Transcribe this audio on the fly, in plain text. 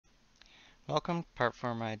Welcome to part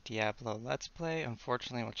 4 of my Diablo Let's Play.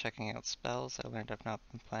 Unfortunately, while checking out spells, I learned I've not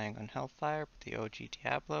been playing on Hellfire, but the OG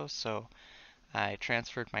Diablo, so I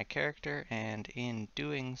transferred my character, and in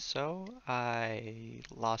doing so, I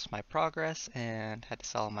lost my progress and had to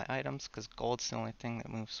sell all my items, because gold's the only thing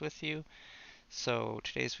that moves with you. So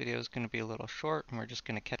today's video is going to be a little short, and we're just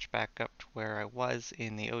going to catch back up to where I was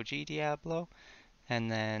in the OG Diablo,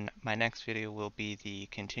 and then my next video will be the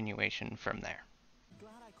continuation from there.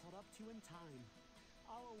 Glad I caught up to you in time.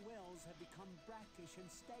 Our wells have become brackish and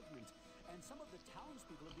stagnant, and some of the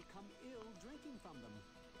townspeople have become ill drinking from them.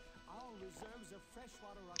 Our reserves of fresh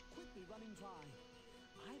water are quickly running dry.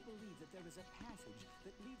 I believe that there is a passage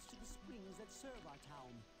that leads to the springs that serve our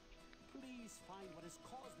town. Please find what has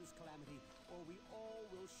caused this calamity, or we all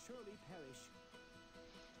will surely perish.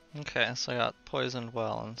 Okay, so I got Poisoned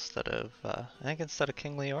Well instead of, I think instead of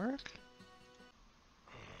King Leoric?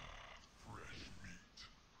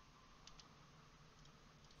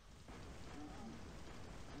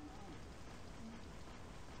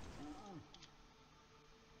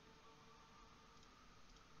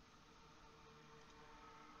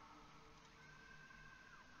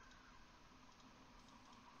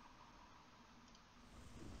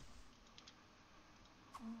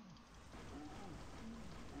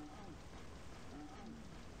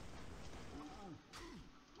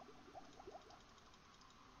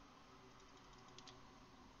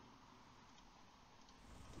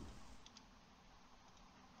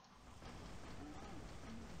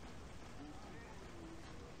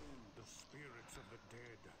 The spirits of the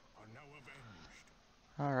dead are now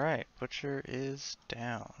avenged. Alright, Butcher is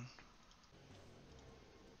down.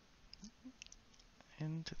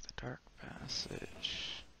 Into the Dark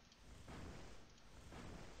Passage.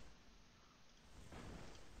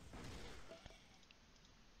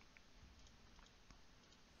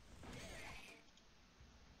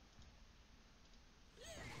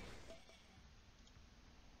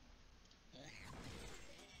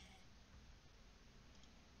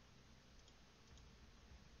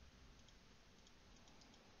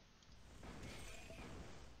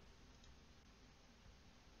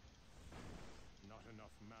 Not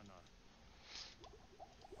enough mana.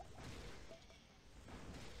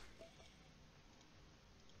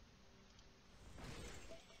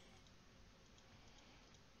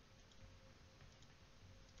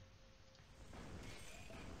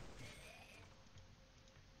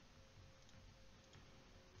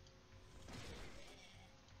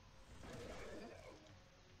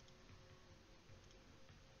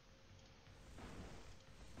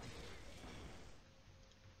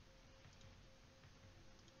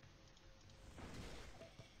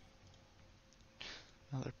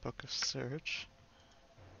 Another Book of Search.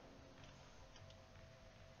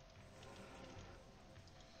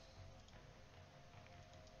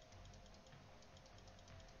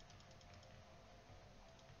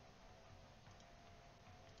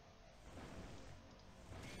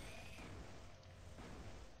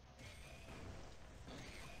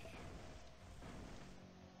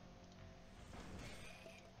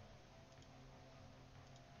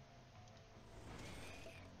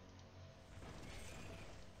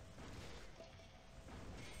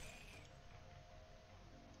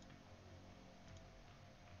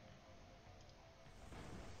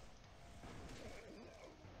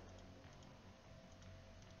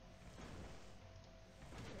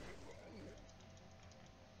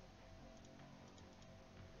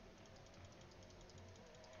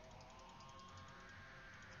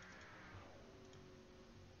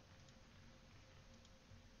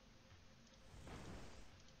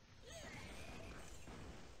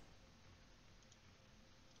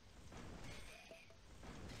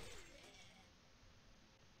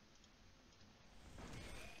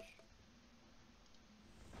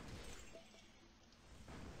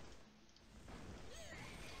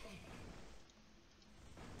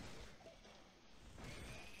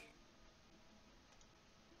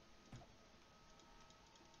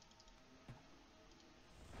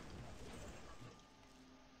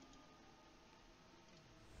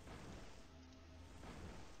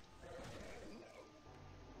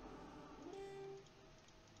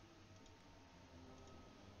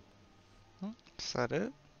 Is that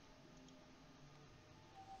it?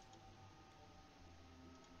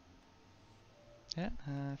 Yeah,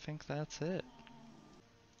 I think that's it.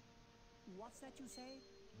 What's that you say?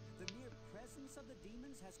 The mere presence of the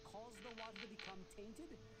demons has caused the water to become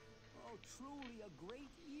tainted? Oh, truly a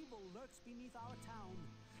great evil lurks beneath our town.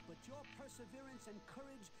 But your perseverance and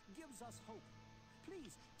courage gives us hope.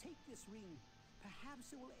 Please, take this ring.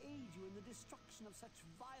 Perhaps it will aid you in the destruction of such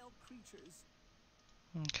vile creatures.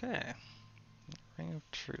 Okay. Ring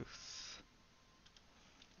of Truth.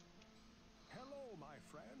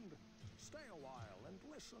 Stay a while and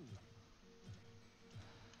listen.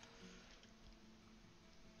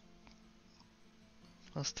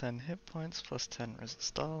 Plus 10 hit points, plus 10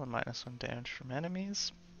 resist all, and minus 1 damage from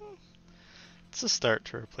enemies. It's a start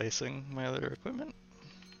to replacing my other equipment.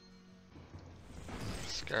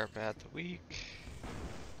 Scarbat the Weak.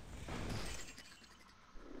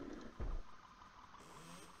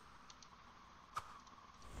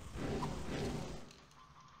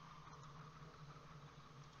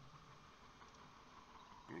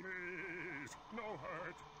 Please, no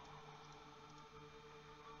hurt.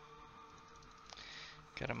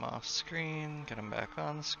 Get him off screen, get him back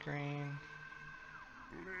on screen.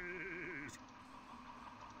 Please.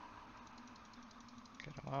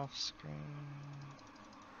 Get him off screen.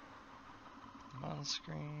 I'm on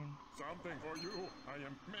screen. Something for you I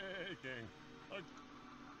am making.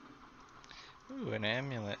 Ooh, an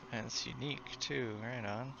amulet, and it's unique too, right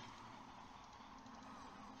on.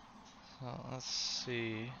 So let's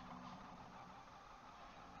see.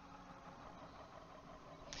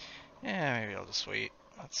 Yeah, maybe I'll just wait.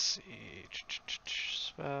 Let's see.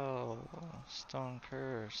 Spell. Stone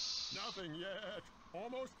Curse. Nothing yet.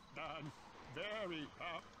 Almost done. Very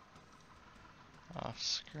up. Off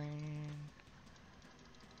screen.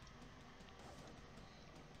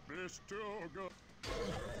 This too good.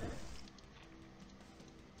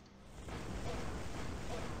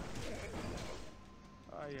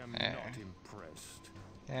 I am There. not impressed.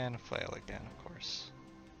 And a flail again, of course.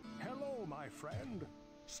 Hello, my friend.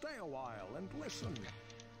 Stay a while and listen.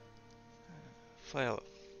 Flail.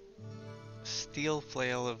 Steel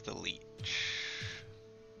Flail of the Leech.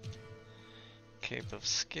 Cape of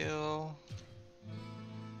Skill.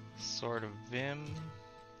 Sword of Vim.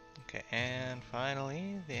 Okay, and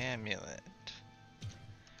finally, the amulet.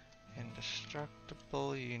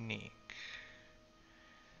 Indestructible Unique.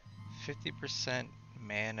 50%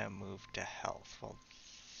 mana move to health. Well,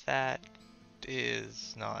 that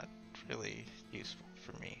is not really useful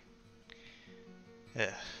for me. Ugh.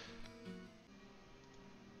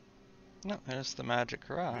 No, there's the magic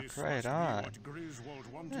rock, This right must be on. what Griswold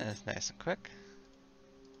wanted. That's nice and quick.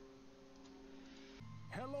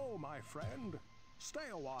 Hello, my friend. Stay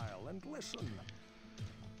a while and listen.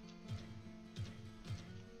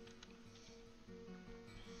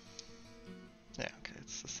 Yeah, okay,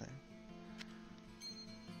 it's the same.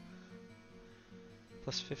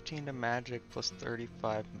 Plus 15 to magic, plus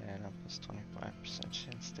 35 mana, plus 25%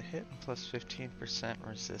 chance to hit, and plus 15%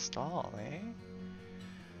 resist all, eh?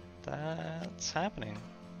 That's happening.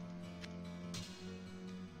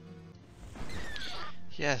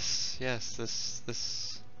 Yes, yes,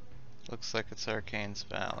 this looks like it's Arcane's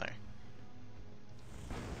Valor.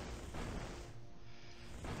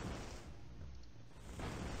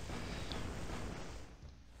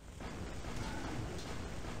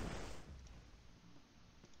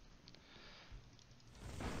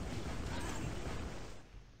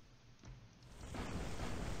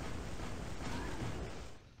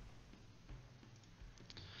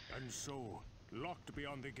 And so, locked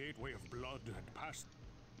beyond the gateway of blood and past.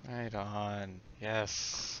 Right on.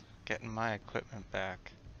 Yes. Getting my equipment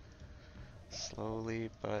back. Slowly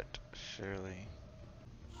but surely.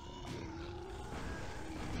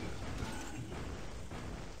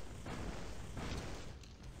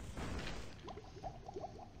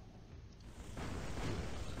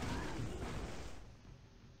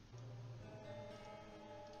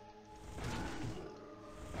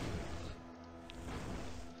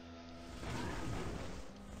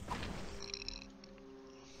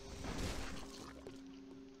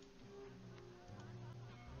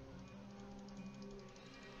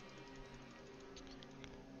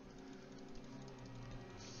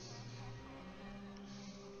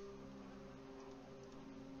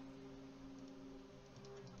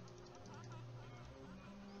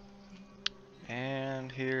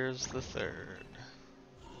 And here's the third.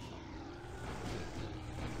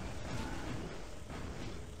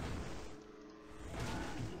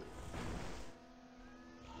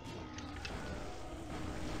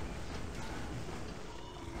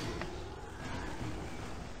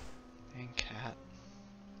 Dang cat.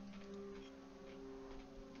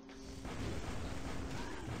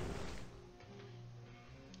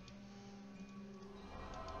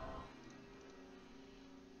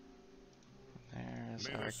 There's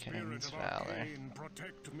May the spirit Arcane's of Valor. Arcane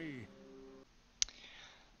protect me.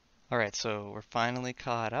 Alright, so we're finally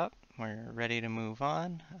caught up. We're ready to move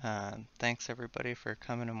on. Thanks everybody for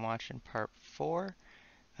coming and watching part 4.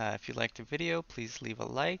 If you liked the video, please leave a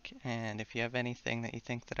like, and if you have anything that you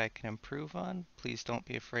think that I can improve on, please don't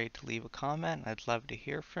be afraid to leave a comment. I'd love to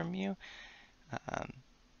hear from you. Um,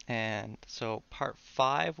 And so part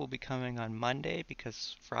 5 will be coming on Monday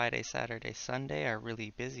because Friday, Saturday, Sunday are really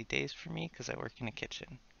busy days for me because I work in a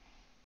kitchen.